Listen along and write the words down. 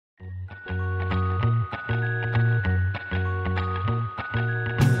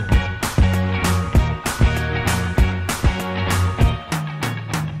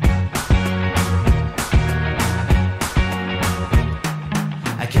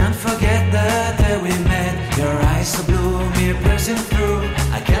can't forget the day we met. Your eyes so blue, me piercing through.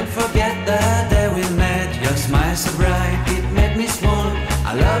 I can't forget the day we met. Your smile so bright, it made me swoon.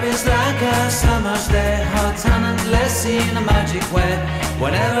 Our love is like a summer's day, hot and endless in a magic way.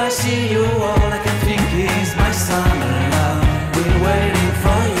 Whenever I see you, all I can think is my summer love. Been waiting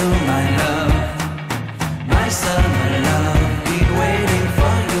for you, my love. My summer love. Been waiting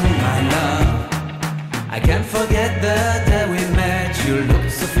for you, my love. I can't forget the day we met. You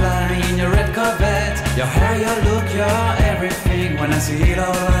looked so fly in your red Corvette. Your hair, your look, your everything. When I see it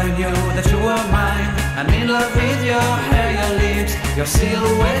all, I knew that you were mine. I'm in love with your hair, your lips, your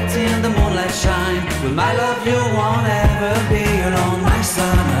silhouette in the moonlight shine. With my love, you won't ever be alone. My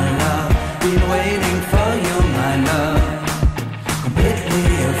summer love, been waiting for you, my love. Completely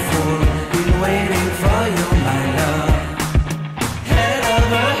a fool, been waiting for you, my love. Head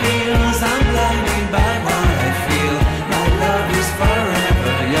over heels, I'm blinded by what I feel. My love is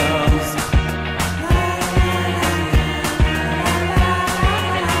forever yours.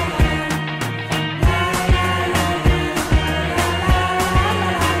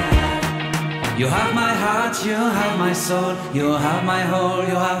 You have my heart, you have my soul. You have my whole,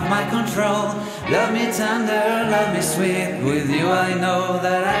 you have my control. Love me tender, love me sweet. With you I know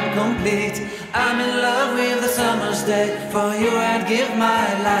that I'm complete. I'm in love with the summer's day. For you I'd give my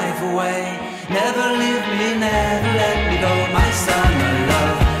life away. Never leave me, never let me go. My summer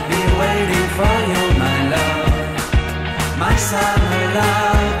love, been waiting for you, my love. My summer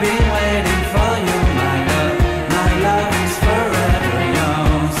love, been waiting for you, my love. My love is forever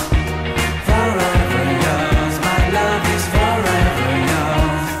yours. Forever yours, my love is forever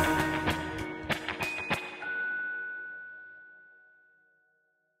yours.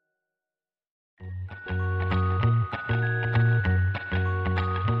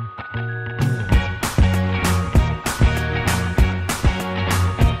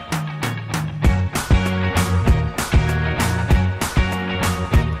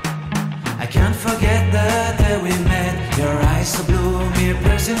 I can't forget the day we met. Your eyes so blue, me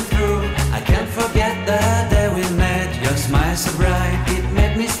piercing through. I can't forget the day we met. Your smile so bright, it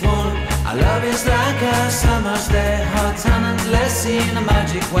made me swoon. Our love is like a summer's day, hot and endless in a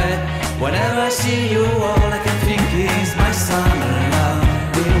magic way. Whenever I see you, all I can think is my summer love.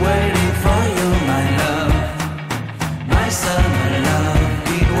 Been waiting for you, my love. My summer love,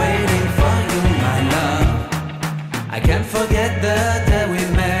 been waiting for you, my love. I can't forget the day we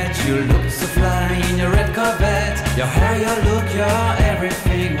met. You looked so fly in your red Corvette. Your hair, your look, your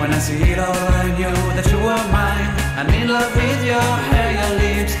everything. When I see it all, I knew that you were mine. I'm in love with your hair, your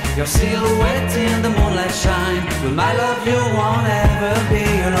lips, your silhouette in the moonlight shine. With my love, you won't ever be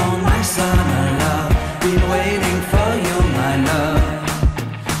alone. My summer love, been waiting for you, my love.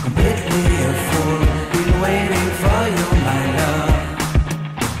 Completely a fool, been waiting for you, my love.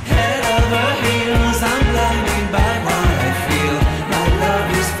 Head over heels, I'm blinded by what I feel. My love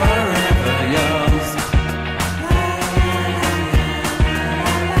is forever yours.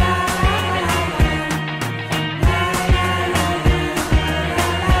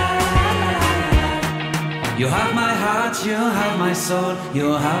 You have my heart, you have my soul.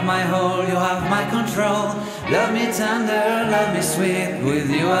 You have my whole, you have my control. Love me tender, love me sweet. With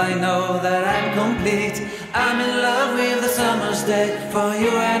you I know that I'm complete. I'm in love with the summer's day. For you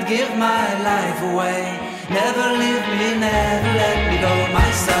I'd give my life away. Never leave me, never let me go. My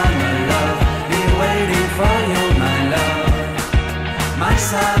summer love, been waiting for you, my love. My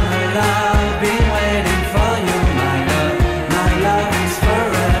summer love, been waiting for you, my love. My love is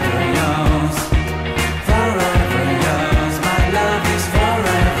forever yours. Forever yours, my love is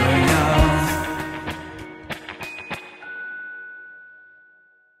forever yours.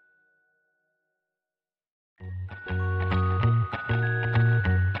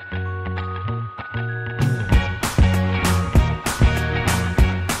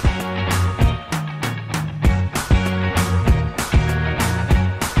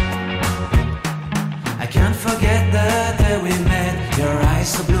 I can't forget the day we met. Your eyes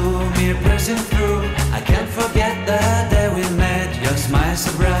so blue, me piercing through. I can't forget the day we met. Your smile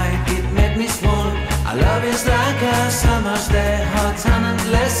so bright, it made me swoon. Our love is like a summer's day, hot and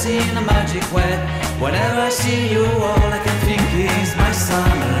endless in a magic way. Whenever I see you, all I can think is my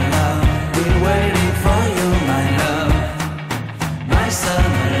summer love. Been waiting for you, my love. My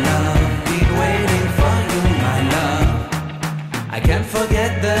summer love, been waiting for you, my love. I can't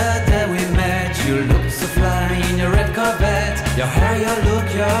forget the day we met. You looked so fly in your red Corvette. Your hair, your look,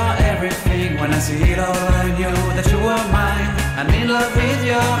 your everything. When I see it all, I knew that you were mine. I'm in love with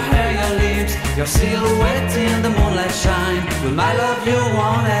your hair, your lips, your silhouette in the moonlight shine. With my love, you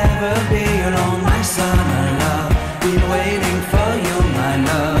won't ever be alone. My summer love, been waiting for you, my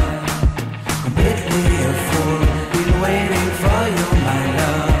love.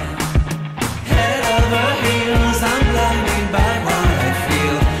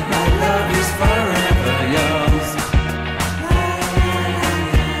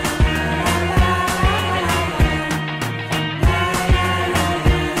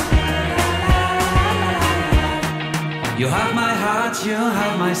 heart, you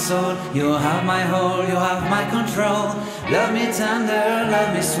have my soul, you have my whole, you have my control. Love me tender,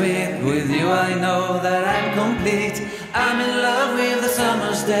 love me sweet, with you I know that I'm complete. I'm in love with the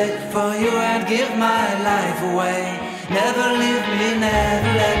summer's day, for you I'd give my life away. Never leave me,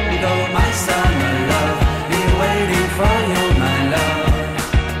 never let me go, my summer love, been waiting for you, my love.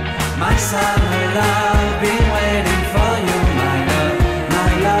 My summer love, been waiting for you, my love.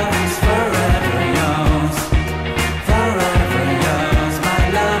 My love is forever yours, forever yours. My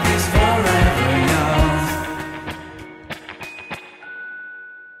love is forever yours.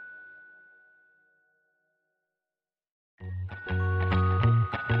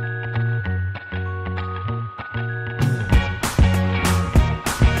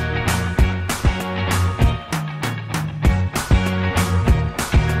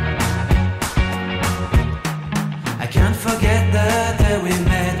 I can't forget the day we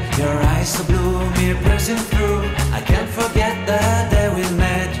met. Your eyes so blue, me piercing through. I can't forget the day we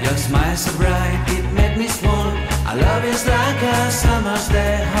met. Your smile so bright, it made me swoon. Our love is like a summer's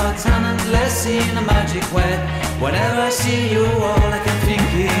day, hot and endless in a magic way. Whenever I see you, all I can think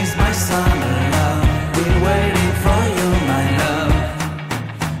is my summer love. Been waiting for you, my love.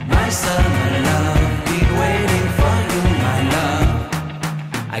 My summer love, been waiting for you, my love.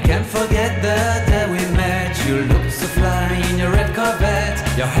 I can't forget the day we met. You looked so fly in your red Corvette.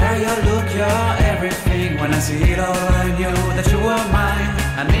 Your hair, your look, your everything. When I see it all, I knew that you were mine.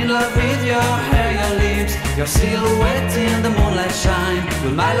 I'm in love with your hair, your lips, your silhouette in the moonlight shine.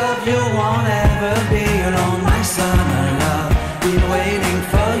 With my love, you won't ever be alone. My summer love, been waiting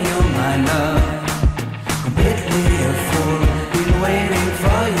for